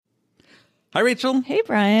Hi, Rachel. Hey,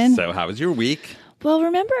 Brian. So how was your week? Well,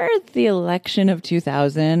 remember the election of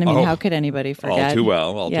 2000? I mean, how could anybody forget? All too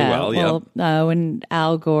well. When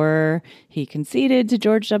Al Gore, he conceded to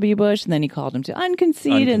George W. Bush, and then he called him to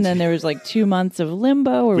unconcede, and then there was like 2 months of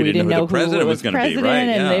limbo where we didn't know who was president,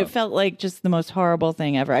 and it felt like just the most horrible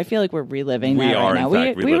thing ever. I feel like we're reliving that right now.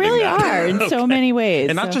 We really are in so many ways.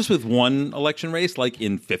 And not just with one election race, like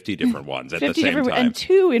in 50 different ones at the same time. And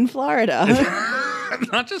 2 in Florida.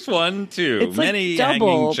 Not just 1, 2. It's many like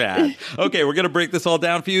hanging chat. Okay, we're going to break this all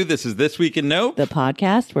down for you. This is This Week in No. The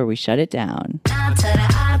podcast where we shut it down.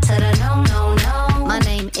 My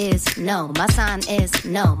name is no. My sign is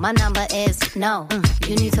no. My number is no.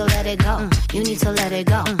 You need to let it go. You need to let it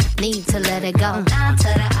go. Need to let it go.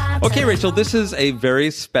 Okay, Rachel, this is a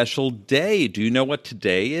very special day. Do you know what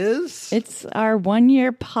today is? It's our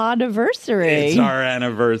 1-year podiversary. It's our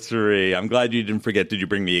anniversary. I'm glad you didn't forget. Did you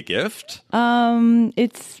bring me a gift?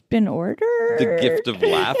 It's been ordered. The gift of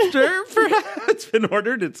laughter? It's been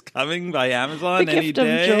ordered. It's coming by Amazon any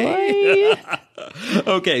day. The gift of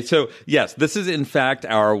joy. Okay, so yes, this is in fact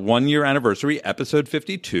our 1-year anniversary, episode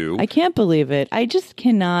 52. I can't believe it. I just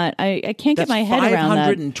cannot. I can't get my head around that.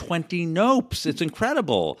 520 nopes. It's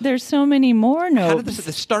incredible. There's so many more nopes.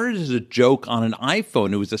 This started as a joke on an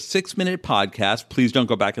iPhone. It was a 6-minute podcast. Please don't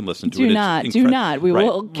go back and listen to it. Do not. We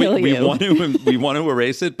will kill you. We want to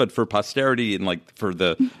erase it, but for posterity and like for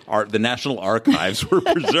the National Archives, we're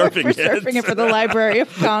preserving it. Preserving it for the Library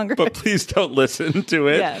of Congress. But please don't listen to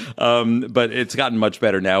it. Yeah. But it's gotten much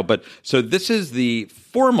better now. But so this is the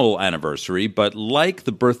formal anniversary, but like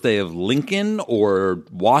the birthday of Lincoln or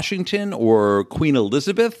Washington or Queen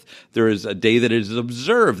Elizabeth, there is a day that is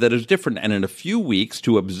observed that is different. And in a few weeks,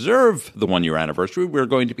 to observe the 1-year anniversary, we're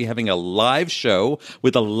going to be having a live show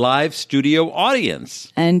with a live studio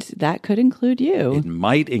audience. And that could include you. It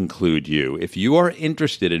might include you. If you are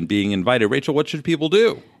interested in being invited, Rachel, what should people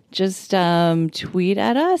do? Just tweet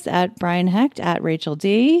at us at Brian Hecht, at Rachel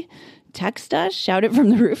D. Text us, shout it from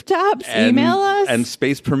the rooftops, email us. And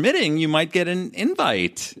space permitting, you might get an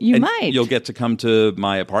invite. You might. You'll get to come to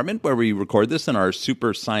my apartment where we record this in our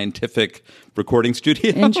super scientific recording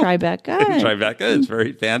studio. In Tribeca. It's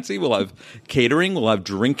very fancy. We'll have catering. We'll have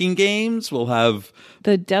drinking games. We'll have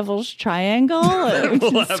the Devil's Triangle.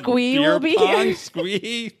 We'll have Squee will be here.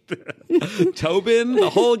 Squee, Tobin, the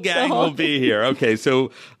whole gang will be here. Okay,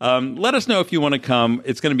 so let us know if you want to come.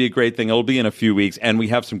 It's going to be a great thing. It'll be in a few weeks, and we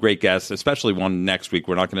have some great guests, especially one next week.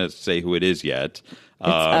 We're not going to say who it is yet.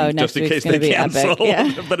 Just in case they cancel,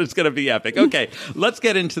 but it's going to be epic. Okay, let's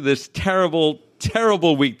get into this terrible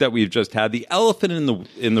week that we've just had. The elephant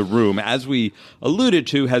in the room, as we alluded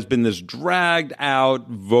to, has been this dragged out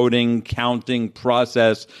voting, counting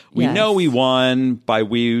process. We know we won. By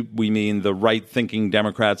we mean the right-thinking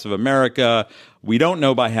Democrats of America. We don't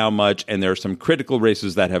know by how much, and there are some critical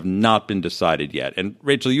races that have not been decided yet. And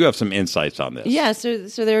Rachel, you have some insights on this. Yeah, so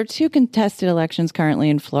there are 2 contested elections currently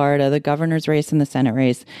in Florida, the governor's race and the Senate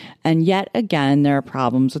race. And yet again, there are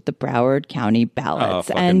problems with the Broward County ballots.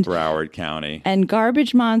 Broward County. And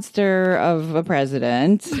garbage monster of a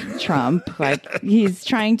president, Trump, like he's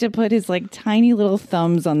trying to put his like tiny little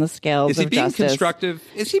thumbs on the scales of justice.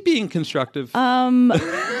 Is he being constructive?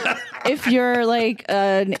 If you're like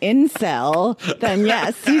an incel, then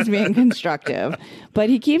yes, he's being constructive. But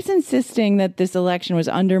he keeps insisting that this election was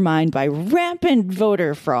undermined by rampant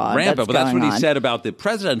voter fraud. But that's what he said about the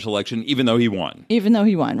presidential election, even though he won.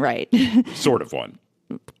 Right. Sort of won.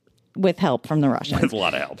 With help from the Russians. With a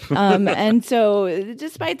lot of help. And so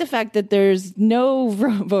despite the fact that there's no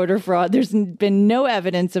voter fraud, there's been no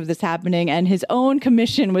evidence of this happening, and his own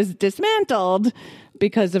commission was dismantled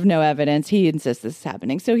because of no evidence, he insists this is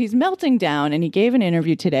happening. So he's melting down, and he gave an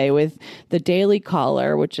interview today with the Daily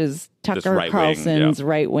Caller, which is Tucker Carlson's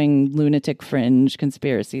right-wing lunatic fringe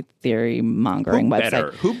conspiracy theory mongering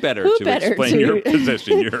website. Who better to explain your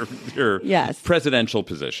position, your presidential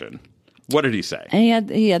position? What did he say? And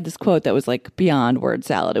he had this quote that was like beyond word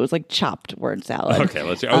salad. It was like chopped word salad. Okay,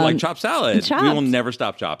 let's hear. Like chopped salad. Chopped. We will never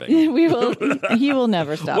stop chopping. He will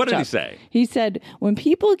never stop. What did he say? He said, when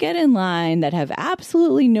people get in line that have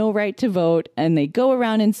absolutely no right to vote and they go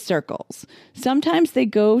around in circles, sometimes they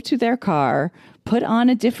go to their car, put on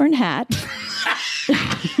a different hat,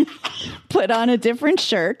 put on a different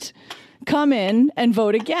shirt, come in and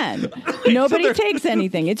vote again. Nobody takes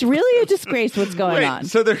anything. It's really a disgrace what's going on.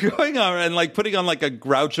 So they're going on and like putting on like a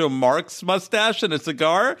Groucho Marx mustache and a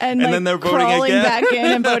cigar, and like then they're voting crawling again. back in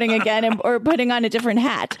and voting again, or putting on a different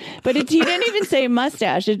hat. But he didn't even say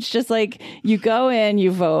mustache. It's just like you go in,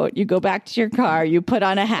 you vote, you go back to your car, you put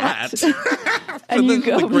on a hat. And you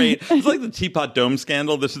go great. It's like the Teapot Dome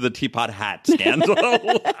scandal. This is the Teapot Hat scandal.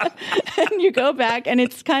 And you go back, and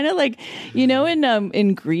it's kind of like, you know,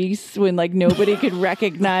 in Greece when like nobody could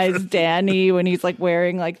recognize Danny when he's like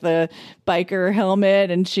wearing like the biker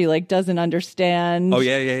helmet, and she like doesn't understand. Oh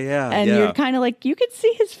yeah. And you're kind of like, you could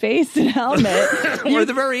see his face in helmet. Or at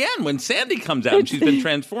the very end when Sandy comes out and she's been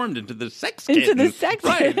transformed into the sex kitten. Into the sex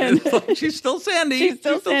right. kitten. It's like, she's still Sandy. She's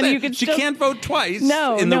still Sandy. You can she still... can't vote twice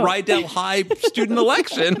No, in the Rydell High student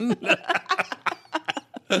election.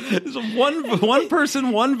 It's one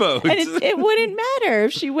person, one vote. And it wouldn't matter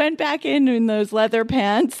if she went back in those leather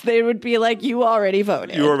pants. They would be like, you already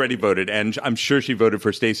voted. You already voted. And I'm sure she voted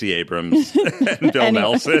for Stacey Abrams and Bill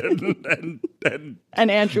Nelson and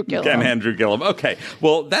Andrew Gillum. And Andrew Gillum. Okay.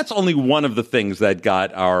 Well, that's only one of the things that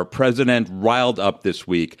got our president riled up this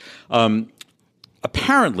week.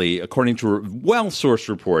 Apparently, according to well-sourced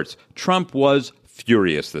reports, Trump was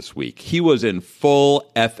furious this week. He was in full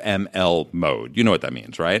FML mode. You know what that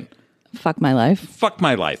means, right? Fuck my life. Fuck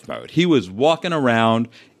my life mode. He was walking around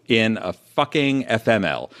in a fucking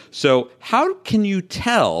FML. So how can you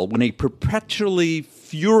tell when a perpetually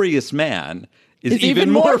furious man is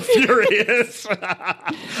even more furious?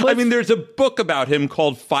 I mean, there's a book about him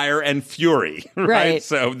called Fire and Fury, right?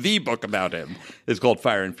 So the book about him is called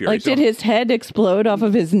Fire and Fury. Like, did his head explode off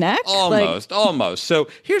of his neck? Almost. So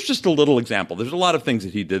here's just a little example. There's a lot of things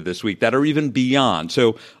that he did this week that are even beyond.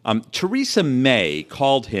 So Theresa May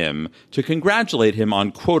called him to congratulate him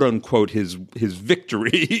on, quote unquote, his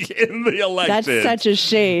victory in the election. That's such a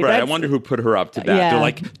shade. Right. I wonder who put her up to that. Yeah. They're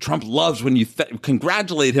like, Trump loves when you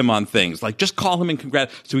congratulate him on things. Like, just call him and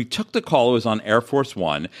congratulate. So he took the call. It was on Air Force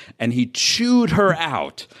One, and he chewed her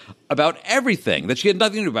out about everything, that she had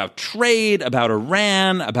nothing to do about trade, about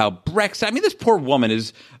Iran, about Brexit. I mean, this poor woman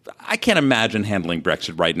I can't imagine handling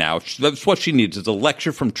Brexit right now. That's what she needs, is a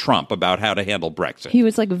lecture from Trump about how to handle Brexit. He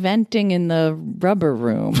was like venting in the rubber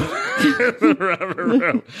room. The rubber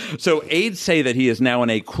room. So aides say that he is now in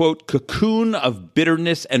a, quote, cocoon of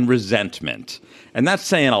bitterness and resentment. And that's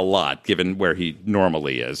saying a lot, given where he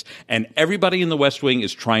normally is. And everybody in the West Wing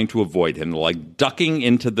is trying to avoid him, like ducking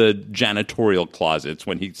into the janitorial closets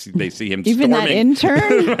when they see him Even storming. That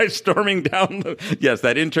intern? Storming down. Yes,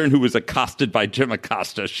 that intern who was accosted by Jim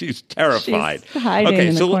Acosta. She's terrified. She's hiding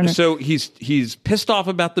in the corner. So he's pissed off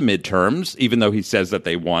about the midterms, even though he says that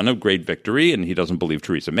they won a great victory, and he doesn't believe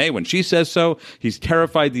Theresa May when she says so. He's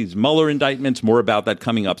terrified these Mueller indictments, more about that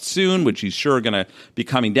coming up soon, which he's sure going to be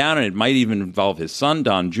coming down, and it might even involve his son,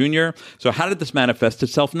 Don Jr. So how did this manifest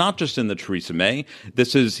itself? Not just in the Theresa May.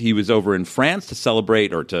 He was over in France to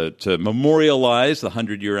celebrate or to memorialize the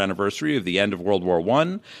 100-year anniversary of the end of World War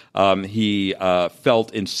I. He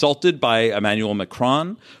felt insulted by Emmanuel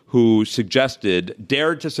Macron, who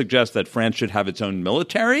dared to suggest that France should have its own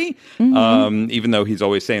military, even though he's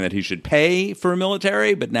always saying that he should pay for a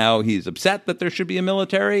military, but now he's upset that there should be a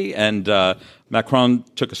military. And Macron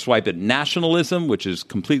took a swipe at nationalism, which is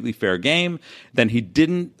completely fair game. Then he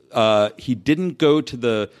didn't go to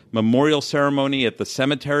the memorial ceremony at the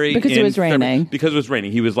cemetery because it was raining. Because it was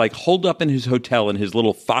raining. He was like holed up in his hotel in his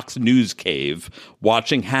little Fox News cave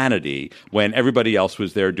watching Hannity when everybody else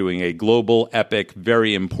was there doing a global, epic,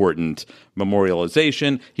 very important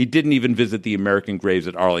memorialization. He didn't even visit the American graves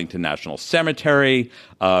at Arlington National Cemetery.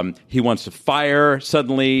 He wants to fire,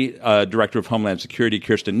 suddenly, Director of Homeland Security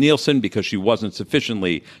Kirstjen Nielsen because she wasn't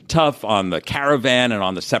sufficiently tough on the caravan and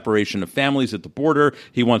on the separation of families at the border.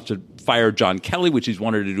 He wants to fire John Kelly, which he's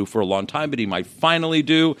wanted to do for a long time, but he might finally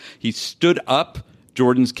do. He stood up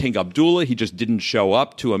Jordan's King Abdullah. He just didn't show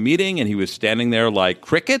up to a meeting, and he was standing there like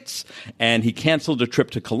crickets, and he canceled a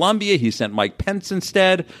trip to Colombia. He sent Mike Pence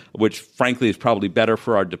instead, which frankly is probably better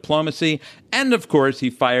for our diplomacy. And of course, he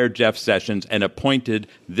fired Jeff Sessions and appointed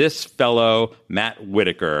this fellow, Matt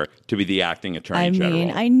Whitaker, to be the acting attorney general. I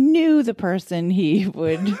mean, I knew the person he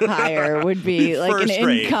would hire would be like First an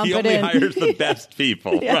rate. incompetent. He only hires the best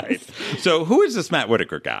people, Yes. Right? So who is this Matt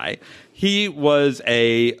Whitaker guy? He was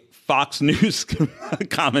a Fox News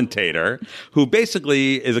commentator who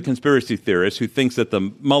basically is a conspiracy theorist who thinks that the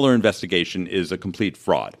Mueller investigation is a complete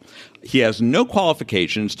fraud. He has no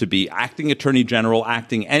qualifications to be acting attorney general,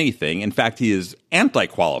 acting anything. In fact, he is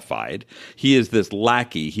anti-qualified. He is this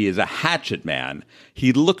lackey. He is a hatchet man.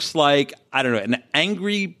 He looks like, I don't know, an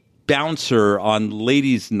angry bouncer on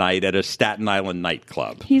ladies' night at a Staten Island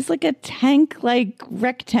nightclub. He's like a tank-like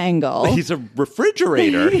rectangle. He's a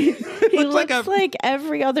refrigerator. He looks like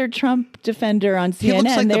every other Trump defender on CNN. He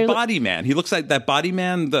looks like the body man. He looks like that body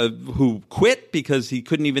man who quit because he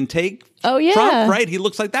couldn't even take Trump, right? He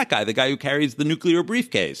looks like that guy, the guy who carries the nuclear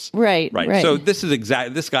briefcase. Right. So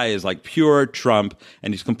this guy is like pure Trump,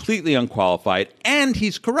 and he's completely unqualified, and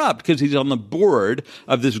he's corrupt because he's on the board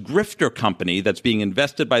of this grifter company that's being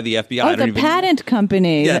invested by the FBI. Oh, patent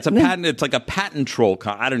company. Yeah, it's a patent. It's like a patent troll.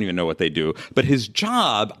 I don't even know what they do. But his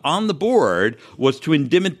job on the board was to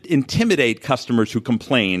intimidate customers who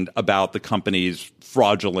complained about the company's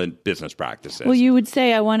fraudulent business practices. Well, you would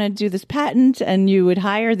say, I want to do this patent, and you would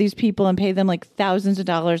hire these people and pay them like thousands of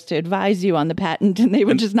dollars to advise you on the patent, and they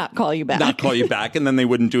would just not call you back. And then they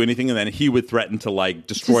wouldn't do anything, and then he would threaten to like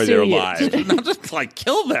destroy their lives. Not just like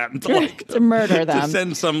kill them, to murder them. To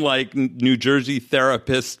send some like New Jersey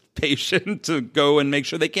therapist patient to go and make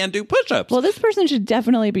sure they can't do push-ups. Well, this person should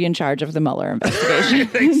definitely be in charge of the Mueller investigation. I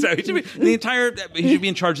think so. He should be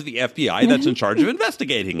in charge of the FBI that's in charge of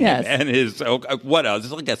investigating him. Yes. And what else?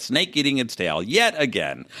 It's like a snake eating its tail yet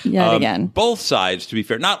again. Both sides, to be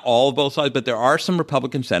fair, not all of both sides, but there are some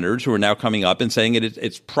Republican senators who are now coming up and saying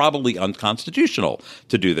it's probably unconstitutional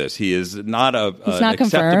to do this. He is not an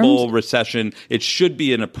acceptable recession. It should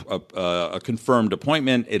be a confirmed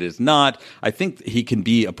appointment. It is not. I think he can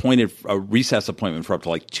be appointed a recess appointment for up to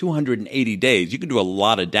like 280 days. You can do a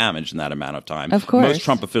lot of damage in that amount of time. Of course. Most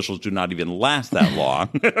Trump officials do not even last that long.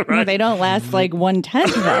 Right? No, they don't last like 1/10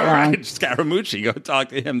 of that long. Right? Scaramucci, go talk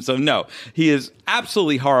to him. So no, he is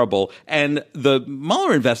absolutely horrible. And the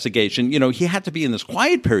Mueller investigation, he had to be in this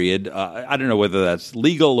quiet period. I don't know whether that's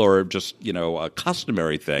legal or just, a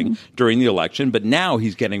customary thing during the election. But now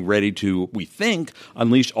he's getting ready to, we think,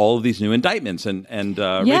 unleash all of these new indictments. And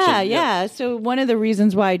Rachel, So one of the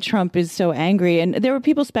reasons why Trump is so angry, and there were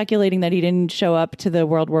people speculating that he didn't show up to the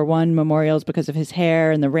World War I memorials because of his hair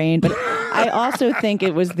and the rain, but I also think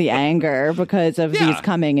it was the anger because of these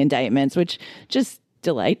coming indictments, which just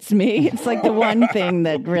delights me. It's like the one thing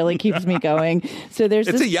that really keeps me going. So it's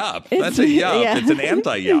a yup. That's a yup. Yeah. It's an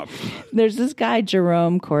anti-yup. There's this guy,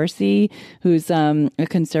 Jerome Corsi, who's a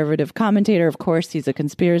conservative commentator. Of course, he's a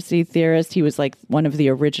conspiracy theorist. He was like one of the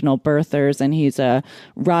original birthers, and he's a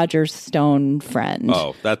Roger Stone friend.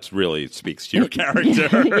 Oh, that really speaks to your character.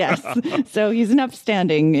 Yes. So he's an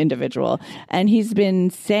upstanding individual. And he's been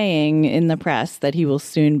saying in the press that he will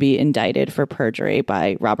soon be indicted for perjury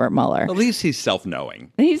by Robert Mueller. At least he's self-knowing.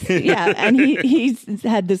 And he's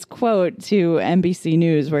had this quote to NBC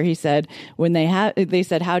News where he said, they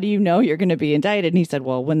said, how do you know you're going to be indicted? And he said,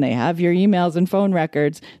 well, when they have your emails and phone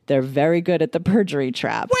records, they're very good at the perjury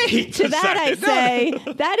trap. Wait, to that I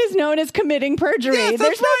say, that is known as committing perjury. Yes,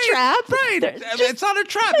 there's no trap. Right. It's not a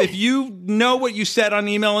trap. If you know what you said on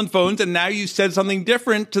email and phones, and now you said something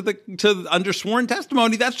different to under sworn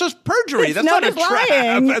testimony, that's just perjury. That's not a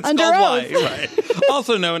trap. That's under called oath. lying. Right.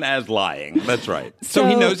 Also known as lying. That's right. So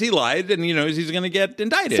he knows he lied, and he knows he's going to get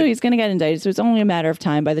indicted. So he's going to get indicted. So it's only a matter of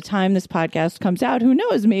time. By the time this podcast comes out, who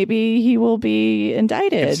knows? Maybe he will be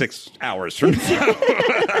indicted. In 6 hours from now.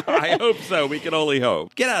 I hope so. We can only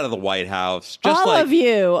hope. Get out of the White House. Just all of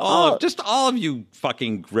you. All of you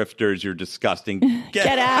fucking grifters. You're disgusting.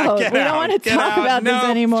 Get out. We don't want to talk about this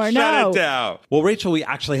anymore. Shut it down. Well, Rachel, we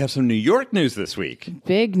actually have some New York news this week.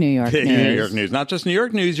 Big New York news. New York news. Not just New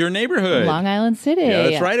York news, your neighborhood. Long Island City. Yeah,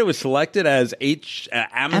 that's right. It was selected as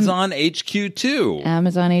Amazon HQ2.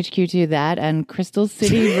 Amazon HQ2, that, and Crystal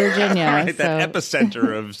City, Virginia. Right, that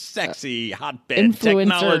epicenter of sexy hotbed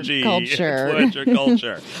influencer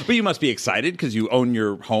culture. But you must be excited because you own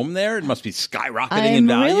your home there. It must be skyrocketing in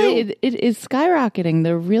value. It is skyrocketing.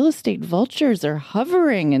 The real estate vultures are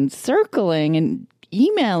hovering and circling and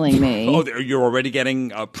emailing me. Oh, you're already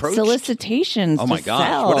getting approached? Solicitations. Oh, my gosh.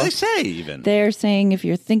 Sell. What do they say even? They're saying if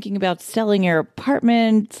you're thinking about selling your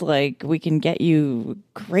apartment, like, we can get you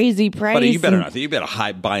crazy price. But you better not. You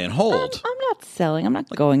better buy and hold. I'm not selling. I'm not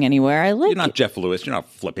going anywhere. You're not Jeff Lewis. You're not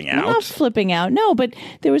flipping out. I'm not flipping out. No, but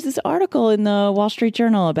there was this article in the Wall Street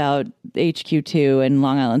Journal about HQ2 in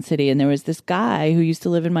Long Island City, and there was this guy who used to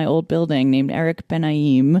live in my old building named Eric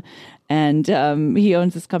Benaim. And he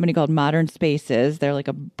owns this company called Modern Spaces. They're like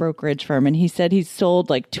a brokerage firm. And he said he's sold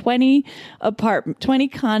like 20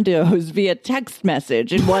 condos via text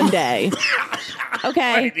message in one day.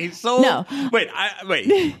 Okay. Wait, he sold? No. Wait.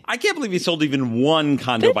 I can't believe he sold even one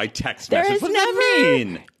condo by text message. What does that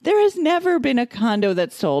mean? There has never been a condo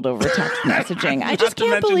that's sold over text messaging. I just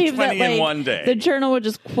can't believe that in one day. The Journal would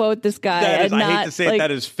just quote this guy. I hate to say it,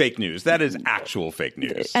 that is fake news. That is actual fake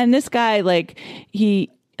news. And this guy, like,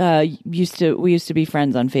 he we used to be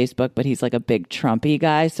friends on Facebook, but he's like a big Trumpy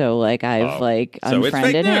guy, so like I've so it's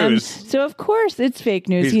unfriended fake him. news. So of course it's fake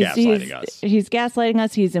news. He's gaslighting us. He's gaslighting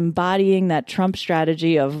us. He's embodying that Trump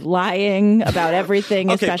strategy of lying about everything,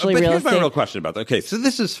 especially but real here's estate. my real question about that. Okay, so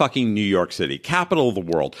this is fucking New York City, capital of the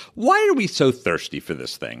world. Why are we so thirsty for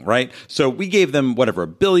this thing, right? So we gave them whatever,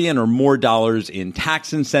 $1 billion or more in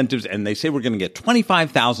tax incentives, and they say we're going to get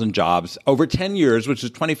 25,000 jobs over 10 years, which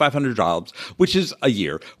is 2,500 jobs, which is a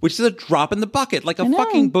year, which is a drop in the bucket. Like a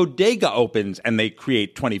fucking bodega opens and they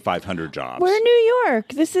create 2,500 jobs. We're New York.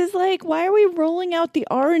 This is like, why are we rolling out the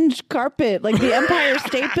orange carpet? Like the Empire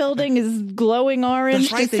State Building is glowing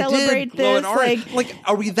orange That's right, to celebrate this. Like,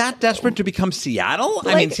 are we that desperate to become Seattle?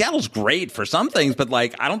 I mean, Seattle's great for some things, but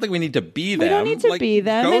like, I don't think we need to be them. We don't need to be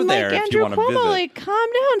them. Go and there like if you Andrew want to Cuomo, visit. like, calm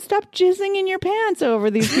down. Stop jizzing in your pants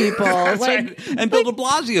over these people. That's like, right. And Bill de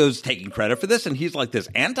Blasio's taking credit for this, and he's like this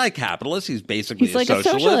anti-capitalist. He's basically He's like a a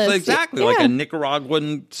socialist. socialist. Exactly, Yeah. like a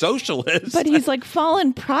Nicaraguan socialist. But he's like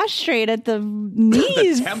fallen prostrate at the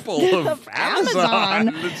knees. The temple of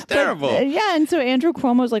Amazon. It's terrible. Yeah, and so Andrew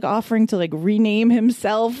Cuomo's like offering to like rename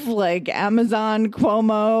himself like Amazon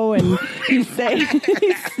Cuomo, and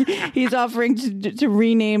he's offering to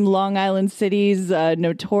rename Long Island City's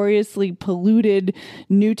notoriously polluted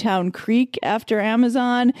Newtown Creek after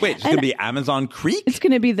Amazon. Wait, it's going to be Amazon Creek? It's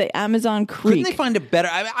going to be the Amazon Creek. Couldn't they find a better?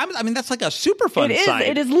 I mean, that's like a Superfund site.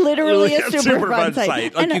 It is literally a Superfund site.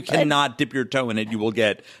 Like And you cannot dip your toe in it; you will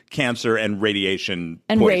get cancer and radiation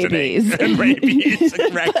and poisoning. rabies. And rabies.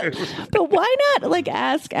 But why not like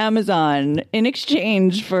ask Amazon in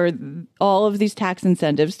exchange for all of these tax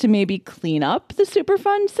incentives to maybe clean up the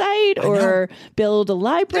Superfund site or build a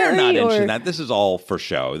library? They're not interested in that. This is all for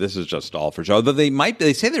show. This is just all for show. Though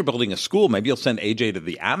they say they're building a school. Maybe you'll send AJ to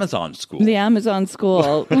the Amazon school. The Amazon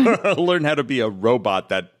school. Learn how to be a robot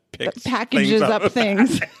that packages up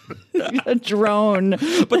things. A drone.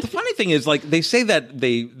 But the funny thing is, like, they say that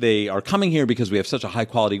they are coming here because we have such a high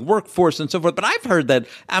quality workforce and so forth. But I've heard that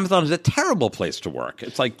Amazon is a terrible place to work.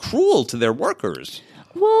 It's like cruel to their workers.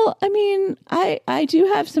 Well, I mean, I do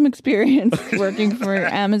have some experience working for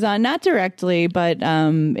Amazon, not directly, but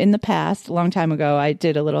in the past, a long time ago, I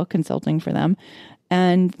did a little consulting for them.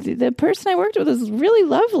 And the person I worked with was really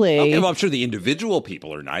lovely. Okay, well, I'm sure the individual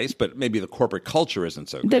people are nice, but maybe the corporate culture isn't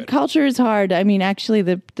so good. The culture is hard. I mean, actually,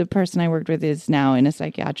 the person I worked with is now in a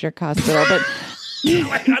psychiatric hospital. But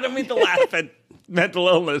I don't mean to laugh at mental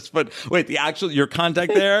illness, but wait, your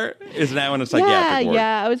contact there is now in a psychiatric ward.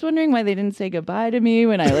 Yeah. I was wondering why they didn't say goodbye to me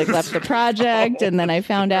when I like left the project, and then I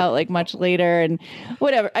found out like much later, and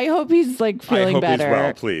whatever. I hope he's like feeling I hope better. He's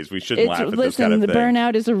well, please. We shouldn't laugh at this Listen, kind of the thing.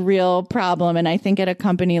 burnout is a real problem, and I think at a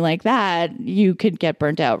company like that, you could get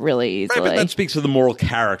burnt out really easily. Right, but that speaks to the moral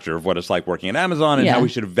character of what it's like working at Amazon and how we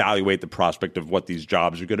should evaluate the prospect of what these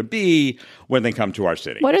jobs are going to be when they come to our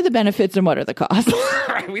city. What are the benefits and what are the costs?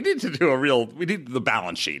 Right, we need to do we need the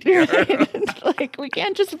balance sheet here. Like, we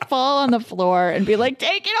can't just fall on the floor and be like,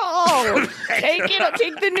 take it all.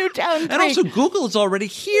 Take the Newtown Creek. And also, Google is already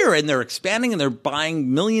here, and they're expanding, and they're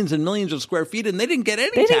buying millions and millions of square feet, and they didn't get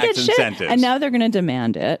any tax incentives. And now they're going to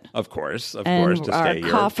demand it. Of course, to our stay here.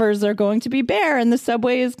 coffers are going to be bare, and the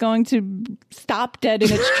subway is going to stop dead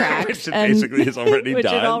in its tracks. Which it basically is already which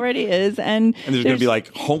done. it already is. And there's going to be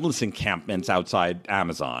like homeless encampments outside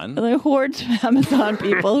Amazon. The hordes of Amazon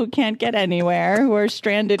people who can't get anywhere, who are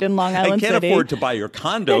stranded in Long Island City. I can't afford to buy your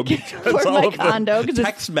condo because all of the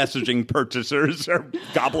text messaging purchasers are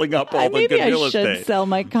gobbling up all the good real estate. Maybe I should sell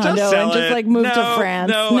my condo and just like move to France.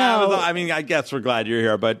 No, Amazon, I mean, I guess we're glad you're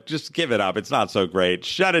here, but just give it up. It's not so great.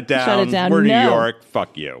 Shut it down. Shut it down. We're New York.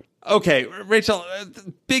 Fuck you. Okay, Rachel,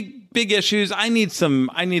 big issues. I need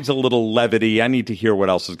a little levity. I need to hear what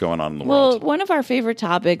else is going on in the world. Well, one of our favorite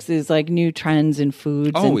topics is like new trends in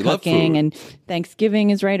foods and we love cooking, food. and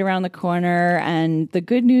Thanksgiving is right around the corner. And the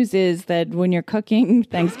good news is that when you're cooking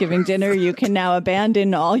Thanksgiving dinner, you can now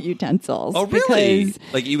abandon all utensils. Oh, really? Because,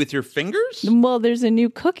 like eat with your fingers? well, there's a new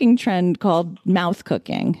cooking trend called mouth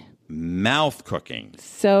cooking. Mouth cooking.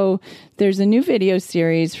 So there's a new video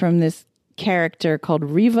series from this character called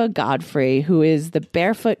Riva Godfrey, who is the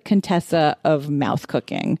barefoot Contessa of mouth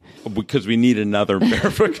cooking. Because we need another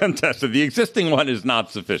barefoot Contessa. The existing one is not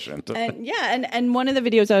sufficient. And one of the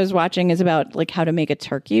videos I was watching is about like how to make a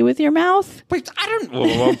turkey with your mouth. Wait, I don't.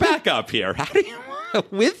 Whoa, back up here. How do you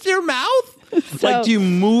with your mouth? So, like, do you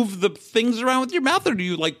move the things around with your mouth, or do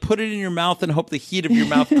you like put it in your mouth and hope the heat of your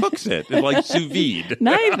mouth cooks it? It's like sous vide.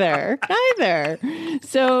 Neither.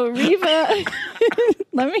 So Riva,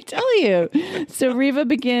 let me tell you. So Riva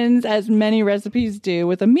begins, as many recipes do,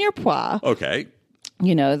 with a mirepoix. Okay.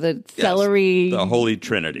 the celery, the Holy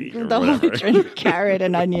Trinity, or the whatever. Holy Trinity, carrot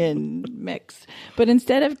and onion mix. But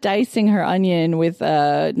instead of dicing her onion with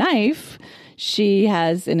a knife, she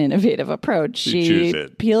has an innovative approach. She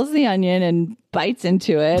peels the onion and bites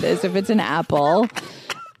into it as if it's an apple,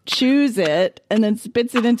 chews it, and then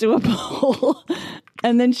spits it into a bowl.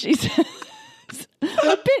 And then she says,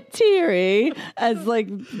 a bit teary as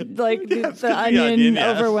the onion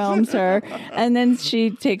overwhelms her, and then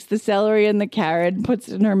she takes the celery and the carrot and puts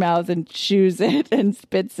it in her mouth and chews it and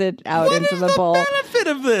spits it out into the bowl. What is the benefit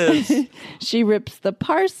of this? She rips the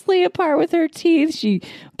parsley apart with her teeth. She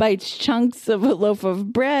bites chunks of a loaf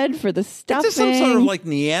of bread for the stuffing. Is this some sort of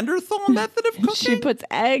Neanderthal method of cooking? She puts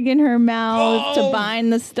egg in her mouth to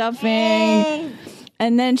bind the stuffing.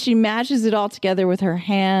 And then she mashes it all together with her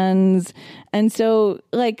hands. And so,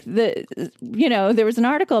 there was an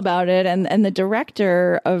article about it, and the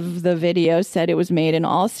director of the video said it was made in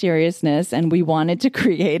all seriousness, and we wanted to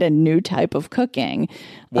create a new type of cooking.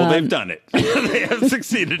 Well, they've done it. They have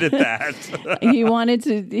succeeded at that. He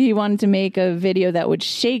wanted to make a video that would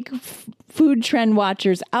shake food trend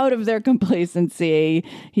watchers out of their complacency.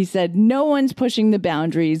 He said, no one's pushing the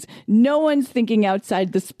boundaries. No one's thinking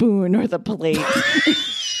outside the spoon or the plate.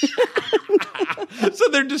 So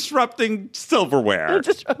they're disrupting silverware.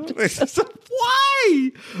 So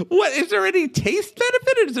why? What is there any taste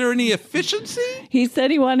benefit? Is there any efficiency? He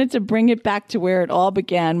said he wanted to bring it back to where it all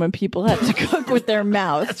began, when people had to cook with their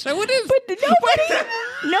mouths. So it is. But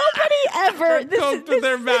nobody ever cooked with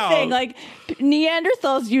their mouth. Like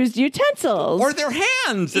Neanderthals used utensils, or their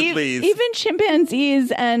hands at least. Even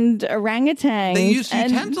chimpanzees and orangutans. They used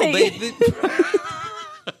utensils.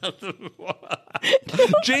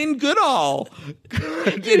 Jane Goodall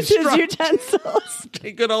uses utensils.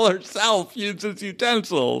 Jane Goodall herself uses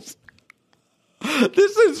utensils.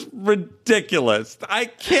 This is ridiculous. I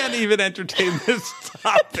can't even entertain this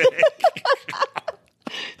topic.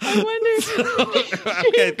 I wonder.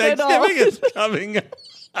 Okay, Thanksgiving is coming up.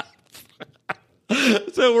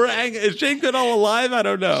 So is Jane Goodall alive? I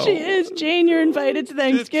don't know. She is. Jane, you're invited to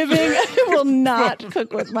Thanksgiving. I will not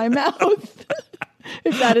cook with my mouth.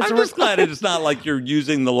 If that is I'm just glad it's not like you're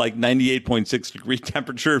using the 98.6 degree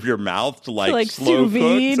temperature of your mouth to slow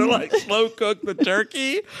cook the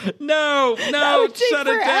turkey. No, shut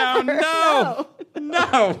it down.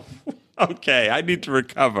 No. Okay, I need to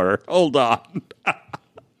recover. Hold on.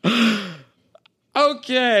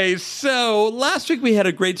 Okay, so last week we had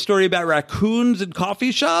a great story about raccoons in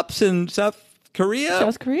coffee shops in South Korea,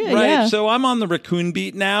 right? Yeah. So I'm on the raccoon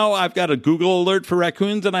beat now. I've got a Google alert for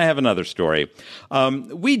raccoons, and I have another story.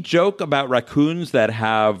 We joke about raccoons that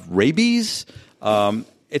have rabies.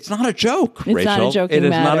 It's not a joke, Rachel. It's not a joking It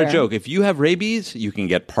is matter. not a joke. If you have rabies, you can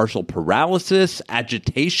get partial paralysis,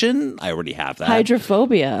 agitation. I already have that.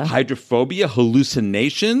 Hydrophobia,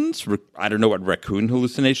 hallucinations. I don't know what raccoon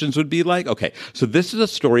hallucinations would be like. Okay, so this is a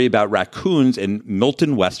story about raccoons in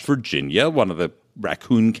Milton, West Virginia, one of the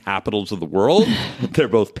raccoon capitals of the world. They're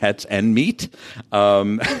both pets and meat.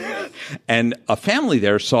 And a family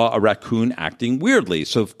there saw a raccoon acting weirdly.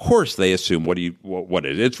 So, of course, they assume, what is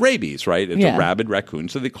it? It's rabies, right? It's a rabid raccoon.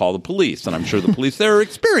 So they call the police. And I'm sure the police there are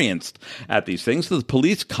experienced at these things. So the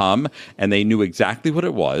police come, and they knew exactly what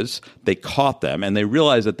it was. They caught them, and they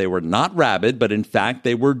realized that they were not rabid, but in fact,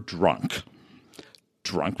 they were drunk.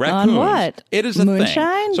 Drunk raccoons. On what? It is a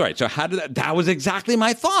moonshine? thing. Sorry. So how did that was exactly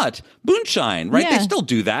my thought. Moonshine, right? Yeah. They still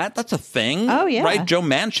do that. That's a thing. Oh, yeah. Right? Joe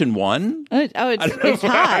Manchin won. It's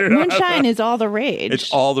hot. Moonshine is all the rage.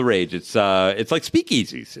 It's all the rage. It's like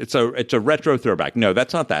speakeasies. It's a retro throwback. No,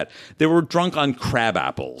 that's not that. They were drunk on crab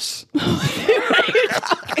apples.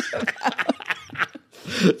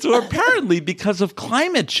 So apparently, because of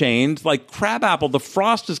climate change, like crabapple, the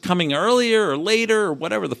frost is coming earlier or later or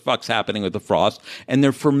whatever the fuck's happening with the frost, and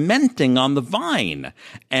they're fermenting on the vine.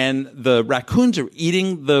 And the raccoons are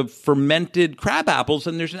eating the fermented crab apples,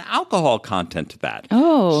 and there's an alcohol content to that.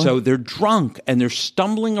 Oh. So they're drunk, and they're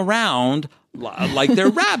stumbling around like they're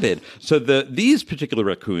rabid. So these particular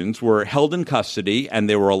raccoons were held in custody, and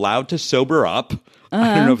they were allowed to sober up.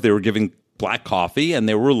 I don't know if they were given black coffee, and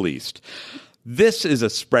they were released. This is a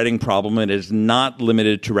spreading problem. It is not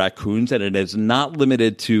limited to raccoons, and it is not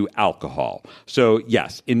limited to alcohol. So,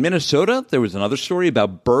 yes, in Minnesota, there was another story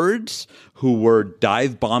about birds who were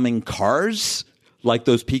dive bombing cars, like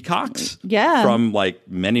those peacocks from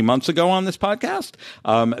many months ago on this podcast.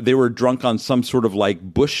 They were drunk on some sort of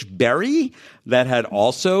bush berry that had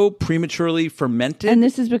also prematurely fermented. And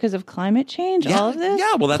this is because of climate change, all of this?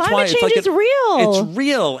 Yeah, well, that's climate why change is real. It's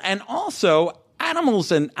real. And also,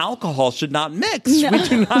 animals and alcohol should not mix. No. We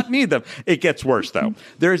do not need them. It gets worse, though.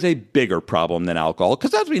 There is a bigger problem than alcohol,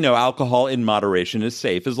 because as we know, alcohol in moderation is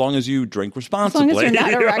safe as long as you drink responsibly. As long as you're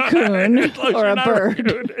not a raccoon or a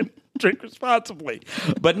bird. Drink responsibly.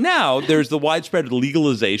 But now there's the widespread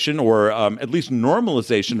legalization or at least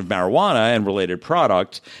normalization of marijuana and related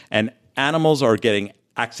products, and animals are getting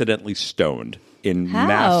accidentally stoned in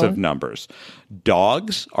massive numbers.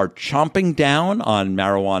 Dogs are chomping down on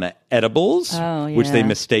marijuana edibles, which they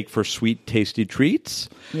mistake for sweet, tasty treats.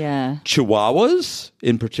 Yeah. Chihuahuas,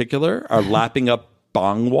 in particular, are lapping up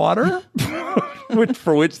bong water,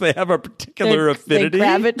 for which they have a particular affinity. They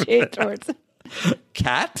gravitate towards it.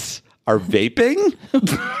 Cats are vaping.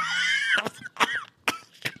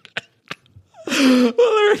 Well,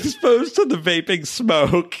 they're exposed to the vaping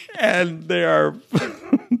smoke, and they are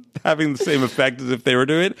having the same effect as if they were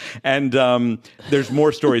doing it. And there's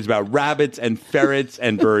more stories about rabbits and ferrets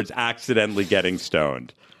and birds accidentally getting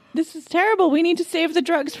stoned. This is terrible. We need to save the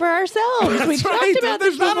drugs for ourselves. We talked about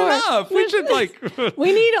There's this not before. enough. We should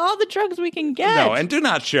we need all the drugs we can get. No, and do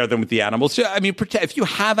not share them with the animals. I mean, if you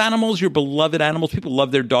have animals, your beloved animals, people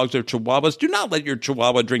love their dogs or chihuahuas. Do not let your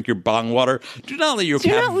chihuahua drink your bong water. Do not let your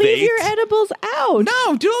cat vape. Do not leave your edibles out.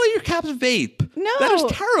 No, do not let your cats vape. No, that is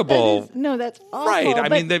terrible. That's awful. Right. I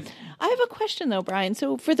mean, I have a question though, Brian.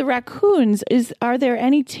 So for the raccoons, are there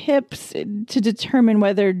any tips to determine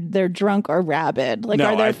whether they're drunk or rabid? Like,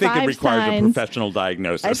 are there I think it requires a professional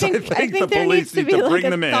diagnosis. I think the there police needs to need be to like bring a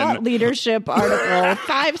them thought in. leadership article.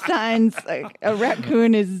 5 signs a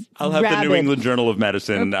raccoon is I'll have rabid. the New England Journal of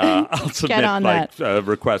Medicine. I'll submit a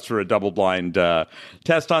request for a double-blind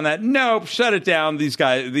test on that. Nope, shut it down.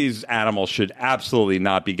 These animals should absolutely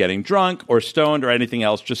not be getting drunk or stoned or anything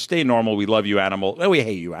else. Just stay normal. We love you, animal. No, we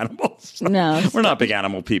hate you, animals. No, we're not big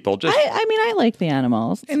animal people. Just I mean, I like the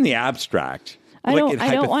animals in the abstract. I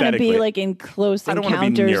don't want to be like in close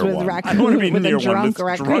encounters with raccoons, with a drunk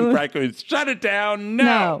raccoon. Shut it down.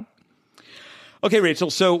 No. Okay, Rachel,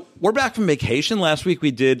 so we're back from vacation. Last week we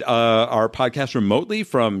did our podcast remotely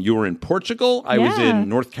from, you were in Portugal. I was in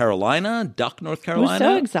North Carolina, North Carolina. It was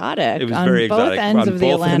so exotic. It was very exotic. On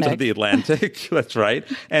both ends of the Atlantic. That's right.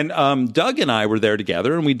 And Doug and I were there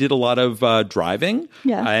together, and we did a lot of driving.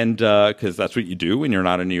 Yeah. And because that's what you do when you're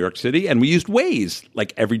not in New York City. And we used Waze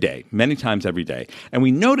like every day, many times every day. And we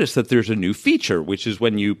noticed that there's a new feature, which is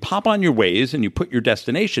when you pop on your Waze and you put your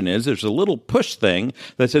destination there's a little push thing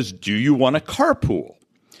that says, do you want a carpool?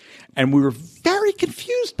 And we were very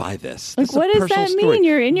confused by this. Like, what does that mean?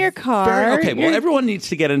 You're in your car. Everyone needs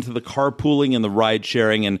to get into the carpooling and the ride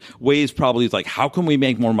sharing, and Waze probably is like, how can we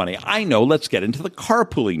make more money? I know, let's get into the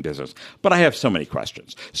carpooling business. But I have so many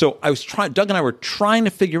questions. So Doug and I were trying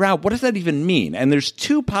to figure out, what does that even mean? And there's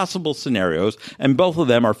 2 possible scenarios, and both of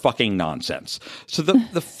them are fucking nonsense. So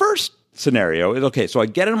the first scenario is, okay, so I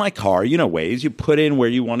get in my car, Waze, you put in where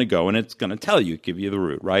you want to go and it's going to give you the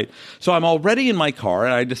route, right? So I'm already in my car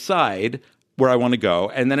and I decide where I want to go,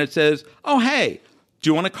 and then it says, oh, hey, do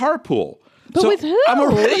you want to carpool? But with who? I'm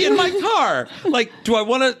already in my car. Like, do I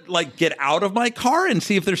want to get out of my car and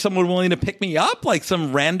see if there's someone willing to pick me up, like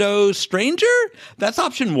some rando stranger? That's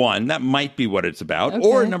option 1. That might be what it's about. Okay.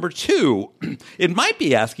 Or number 2, it might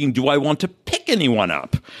be asking, do I want to pick anyone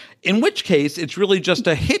up? In which case, it's really just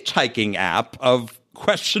a hitchhiking app of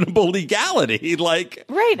questionable legality.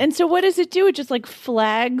 Right. And so what does it do? It just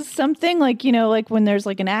flags something, like when there's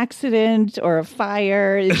an accident or a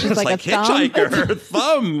fire, it's just it's a thumb. Hitchhiker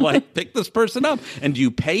thumb, pick this person up. And do you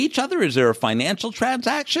pay each other? Is there a financial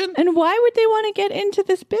transaction? And why would they want to get into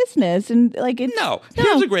this business? And No.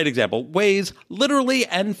 Here's a great example. Waze, literally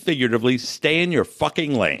and figuratively, stay in your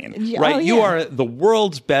fucking lane. Right? Oh, yeah. You are the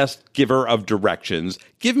world's best giver of directions.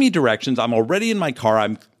 Give me directions. I'm already in my car.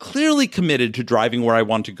 I'm clearly committed to driving where I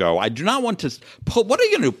want to go. I do not want to pull. What are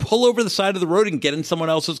you going to do? Pull over the side of the road and get in someone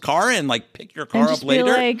else's car and pick your car up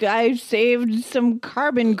later? I saved some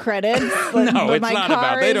carbon credits. No, it's not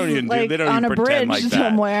about. They don't even do. They don't on even a pretend bridge like that.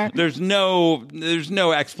 somewhere. There's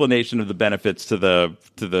no explanation of the benefits to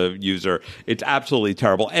the user. It's absolutely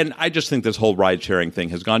terrible. And I just think this whole ride sharing thing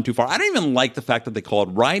has gone too far. I don't even like the fact that they call it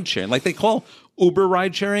ride sharing. They call Uber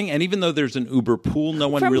ride sharing, and even though there's an Uber pool, no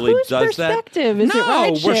one really does that. Is it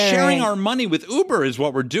ride we're sharing our money with Uber is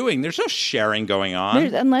what we're doing. There's no sharing going on.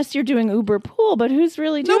 Unless you're doing Uber pool, but who's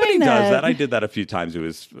really doing that? Nobody does that. I did that a few times. It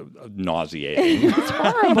was nauseating. It's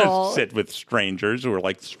horrible. Sit with strangers who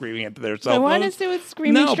are screaming into their cell phones. I want to sit with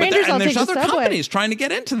screaming strangers. There's other companies trying to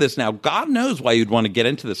get into this now. God knows why you'd want to get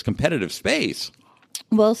into this competitive space.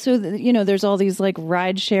 Well, so, there's all these like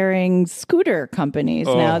ride-sharing scooter companies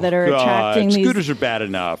now that are attracting these. Scooters are bad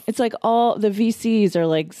enough. It's like all the VCs are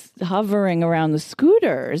like hovering around the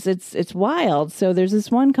scooters. It's wild. So there's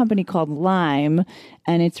this one company called Lime,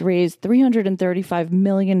 and it's raised $335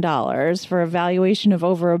 million for a valuation of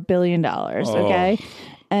over $1 billion. Okay.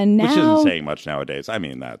 And now, which isn't saying much nowadays. I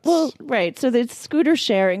mean, that's... Well, right. So it's scooter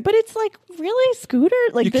sharing. But it's like, really? Scooter?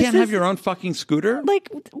 Like, you can't have your own fucking scooter? Like,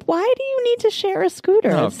 why do you need to share a scooter?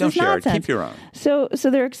 No, This don't is share nonsense. it. Keep your own. So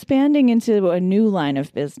they're expanding into a new line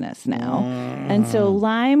of business now. And so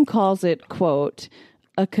Lime calls it, quote,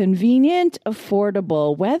 a convenient,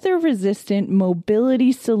 affordable, weather-resistant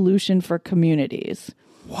mobility solution for communities.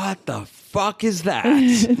 What the fuck is that?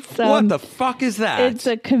 What the fuck is that? It's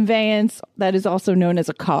a conveyance that is also known as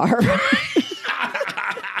a car.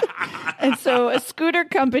 And so a scooter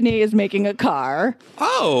company is making a car.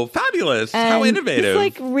 Oh, fabulous. How innovative. It's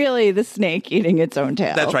like really the snake eating its own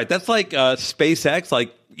tail. That's right. That's like SpaceX,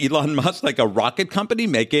 like Elon Musk, like a rocket company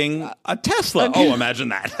making a Tesla. Oh, imagine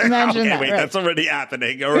that. Imagine that, wait, right. that's already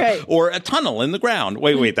happening. Right. Or a tunnel in the ground.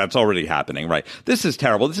 Wait, that's already happening, right? This is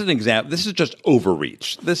terrible. This is an example. This is just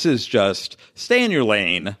overreach. This is just stay in your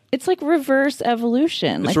lane. It's like reverse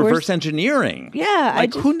evolution. It's like reverse engineering. Yeah.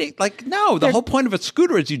 The whole point of a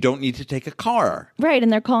scooter is you don't need to take a car. Right,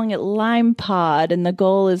 and they're calling it Lime Pod, and the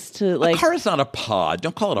goal is to like... A car is not a pod.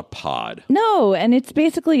 Don't call it a pod. No, and it's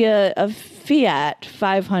basically a Fiat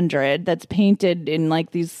 500 that's painted in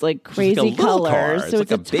like these like crazy colors. So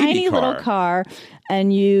it's a tiny little car,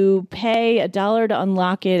 and you pay $1 to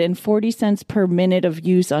unlock it and 40 cents per minute of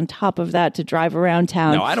use on top of that to drive around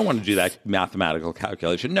town. No, I don't want to do that mathematical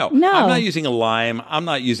calculation. No, No. I'm not using a Lime. I'm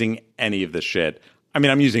not using any of this shit. I mean,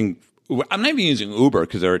 I'm not even using Uber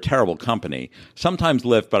because they're a terrible company. Sometimes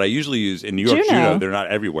Lyft, but I usually use in New York Juno. They're not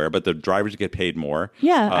everywhere, but the drivers get paid more.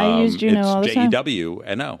 Yeah, I use Juno all the time. It's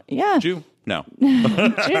J-E-W-N-O. Yeah. No.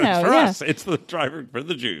 Juno, for yeah. us, it's the driver for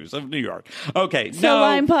the Jews of New York. Okay, So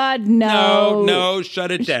Lime Pod, no. No, shut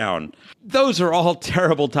it down. Those are all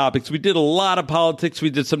terrible topics. We did a lot of politics. We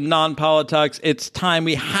did some non-politics. It's time.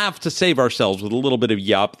 We have to save ourselves with a little bit of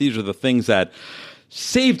yup. These are the things that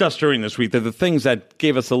saved us during this week. They're the things that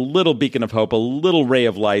gave us a little beacon of hope, a little ray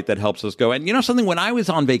of light that helps us go. And you know something? When I was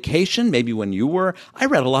on vacation, maybe when you were, I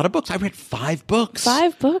read a lot of books. I read 5 books.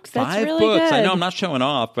 5 books? That's really good. I know I'm not showing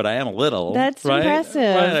off, but I am a little. That's right?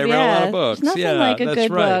 impressive. Right? I read a lot of books. There's nothing like a that's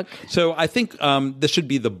good right. book. So I think this should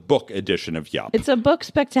be the book edition of Yup. It's a book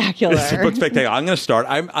spectacular. It's a book spectacular. I'm going to start.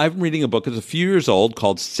 I'm reading a book. It's a few years old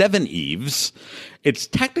called Seven Eves. It's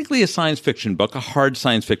technically a science fiction book, a hard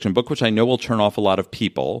science fiction book, which I know will turn off a lot of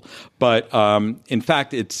people. But in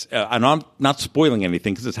fact, it's I'm not spoiling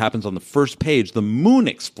anything because this happens on the first page. The moon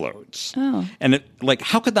explodes. Oh. And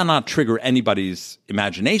how could that not trigger anybody's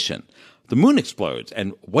imagination? The moon explodes,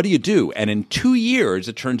 and what do you do? And in 2 years,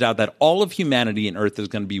 it turns out that all of humanity and Earth is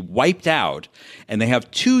going to be wiped out, and they have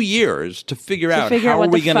 2 years to figure out how are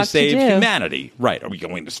we going to save humanity. Right. Are we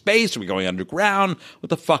going to space? Are we going underground?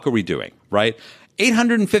 What the fuck are we doing? Right?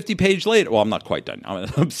 850 page later, well, I'm not quite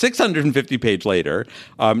done. 650 page later,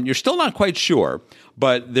 you're still not quite sure,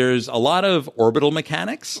 but there's a lot of orbital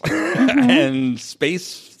mechanics and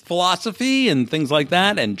space philosophy and things like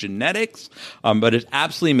that and genetics. But it's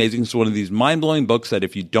absolutely amazing. It's one of these mind-blowing books that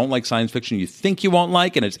if you don't like science fiction, you think you won't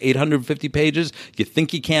like, and it's 850 pages. You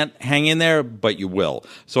think you can't hang in there, but you will.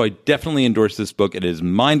 So I definitely endorse this book. It is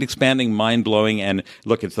mind-expanding, mind-blowing, and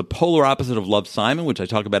look, it's the polar opposite of Love, Simon, which I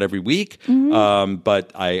talk about every week,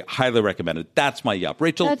 but I highly recommend it. That's my yup.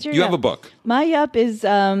 Rachel, you have a book. My yup is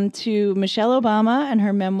to Michelle Obama and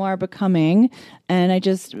her memoir, Becoming. And I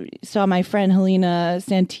just saw my friend Helena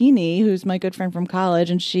Santini, who's my good friend from college,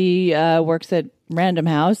 and she works at Random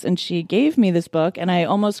House, and she gave me this book, and I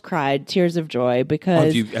almost cried, tears of joy,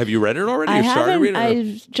 because... have you read it already? I haven't.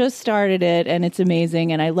 I just started it, and it's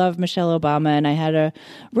amazing, and I love Michelle Obama, and I had a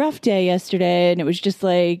rough day yesterday, and it was just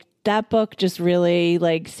like, that book just really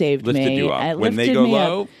saved me. Lifted you up. When they go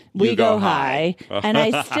low, we go high. And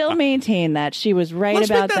I still maintain that she was right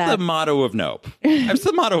Let's about make that. The motto of Nope. It's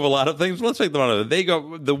the motto of a lot of things. Let's make the motto.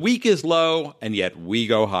 The weak is low, and yet we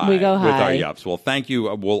go high. We go high with our yups. Well, thank you.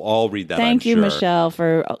 We'll all read that. Thank you, sure. Michelle,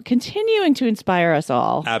 for continuing to inspire us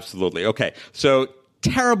all. Absolutely. Okay, so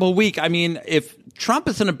terrible week. I mean, if Trump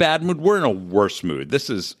is in a bad mood, we're in a worse mood. This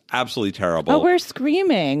is absolutely terrible. Oh, we're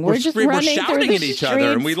screaming. We're just running we're shouting through at the each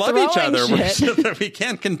other, and we love each other. We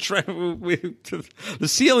can't control. The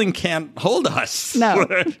ceiling can't hold us. No,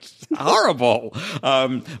 it's horrible.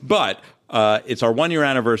 But it's our 1 year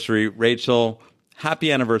anniversary. Rachel,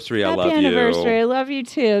 Happy anniversary. I Happy love anniversary. you. I love you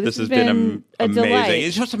too. This has been a amazing. delight.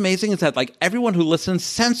 It's just amazing is that like everyone who listens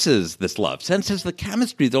senses this love, senses the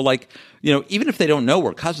chemistry. They're like, even if they don't know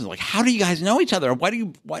we're cousins, like, how do you guys know each other? Why do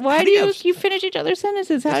you finish each other's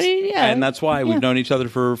sentences? How do you? Yeah. And that's why we've known each other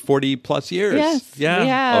for 40 plus years. Yes. Yeah. We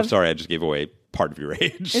have. Oh, sorry. I just gave away part of your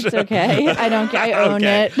age. It's okay. I own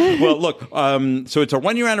it. Well, look, so it's our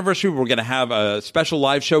 1 year anniversary. We're going to have a special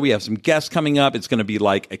live show. We have some guests coming up. It's going to be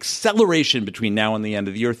like acceleration between now and the end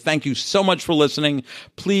of the year. Thank you so much for listening.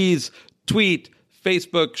 Please tweet,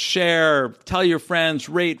 Facebook, share, tell your friends,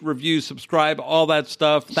 rate, review, subscribe, all that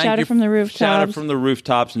stuff. Shout it from the rooftops. Shout it from the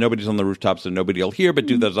rooftops. Nobody's on the rooftops, so nobody will hear, but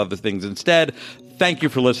do those other things instead. Thank you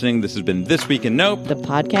for listening. This has been This Week in Nope, the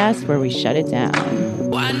podcast where we shut it down.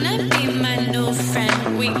 Wanna be my new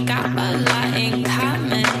friend? We got a lot in common.